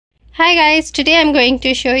Hi guys, today I'm going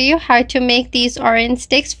to show you how to make these orange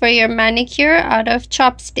sticks for your manicure out of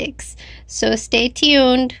chopsticks. So stay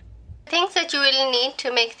tuned. The things that you will need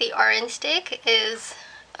to make the orange stick is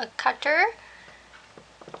a cutter,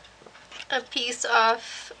 a piece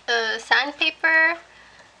of sandpaper,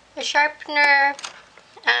 a sharpener,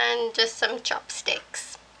 and just some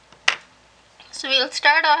chopsticks. So we'll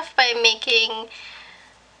start off by making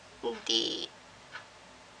the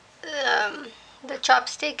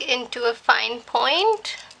chopstick into a fine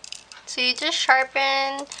point. So you just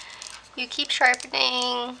sharpen, you keep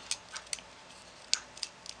sharpening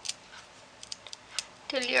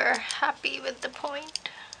till you're happy with the point.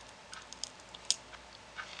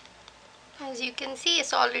 As you can see,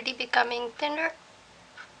 it's already becoming thinner.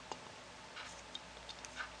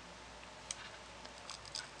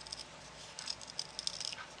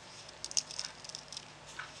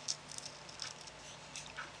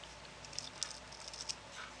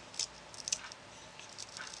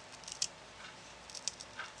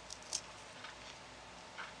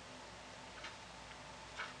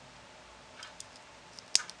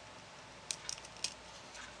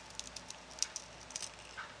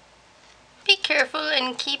 Be careful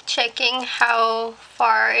and keep checking how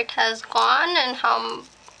far it has gone and how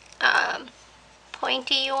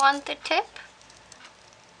pointy you want the tip.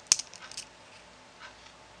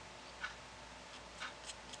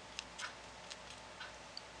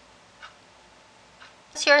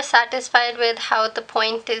 Once you're satisfied with how the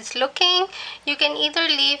point is looking, you can either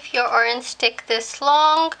leave your orange stick this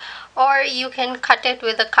long or you can cut it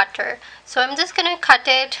with a cutter. So I'm just going to cut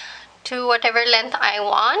it to whatever length I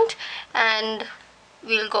want and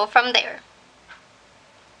we'll go from there.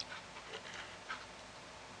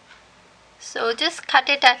 So just cut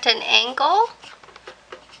it at an angle.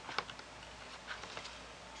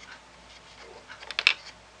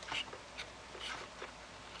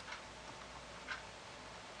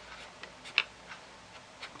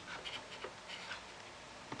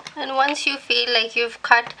 And once you feel like you've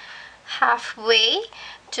cut halfway,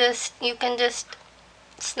 you can just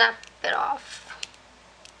snap it off.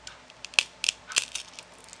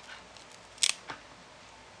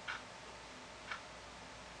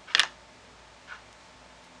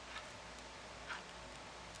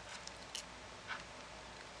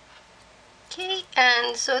 Okay,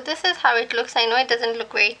 and so this is how it looks. I know it doesn't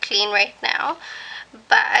look very clean right now,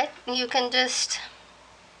 but you can just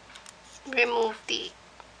remove the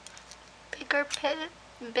bigger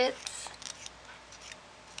bits.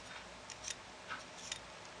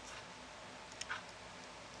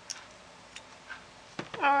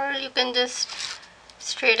 Or you can just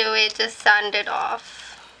straight away just sand it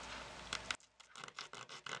off.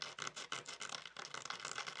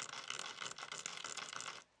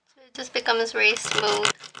 So it just becomes very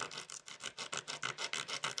smooth.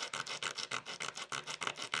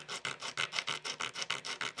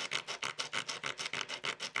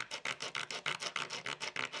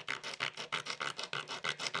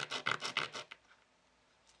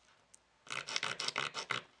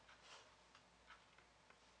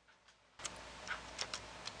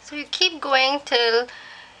 So you keep going till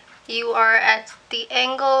you are at the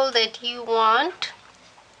angle that you want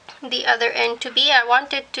the other end to be. I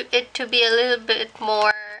want it to be a little bit more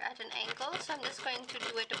at an angle, so I'm just going to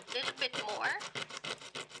do it a little bit more.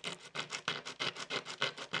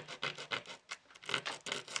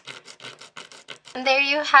 And there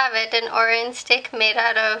you have it, an orange stick made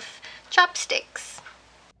out of chopsticks.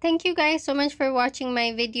 Thank you guys so much for watching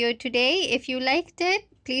my video today. If you liked it,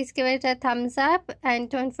 please give it a thumbs up and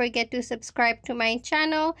don't forget to subscribe to my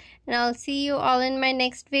channel, and I'll see you all in my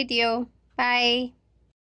next video. Bye.